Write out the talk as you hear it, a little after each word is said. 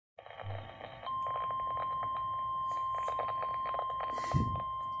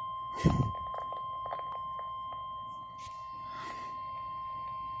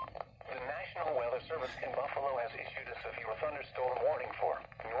EAS in Buffalo has issued a severe thunderstorm warning for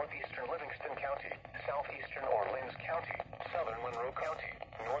northeastern Livingston County, southeastern Orleans County, southern Monroe County,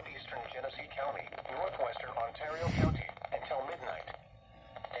 northeastern Genesee County, northwestern Ontario County until midnight.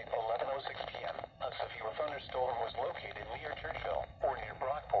 At 11:06 p.m., a severe thunderstorm was located near Churchville or near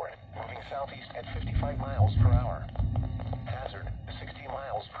Brockport, moving southeast at 55 miles per hour. Hazard, 60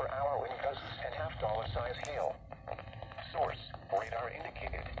 miles per hour wind gusts and half-dollar-size hail. Source, radar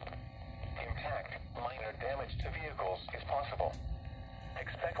indicated. Impact, minor damage to vehicles is possible.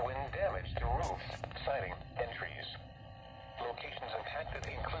 Expect wind damage to roofs, siding, and trees. Locations impacted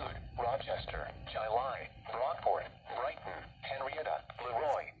include Rochester, Chilai, Brockport, Brighton, Henrietta,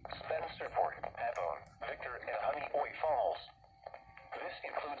 Leroy, Spencerport, Avon, Victor, and Honeoye Falls. This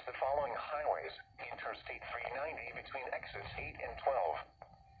includes the following highways: Interstate 390 between exits 8 and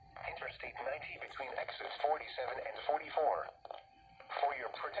 12. Interstate 90 between exits 47 and 44. For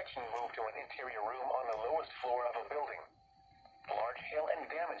your protection, move to an interior room on the lowest floor of a building. Large hail and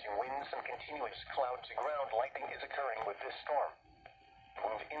damaging winds and continuous cloud-to-ground lightning is occurring with this storm.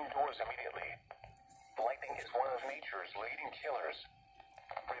 Move indoors immediately. Lightning is one of nature's leading killers.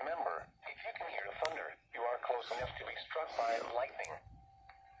 Remember, if you can hear thunder, you are close enough to be struck by lightning.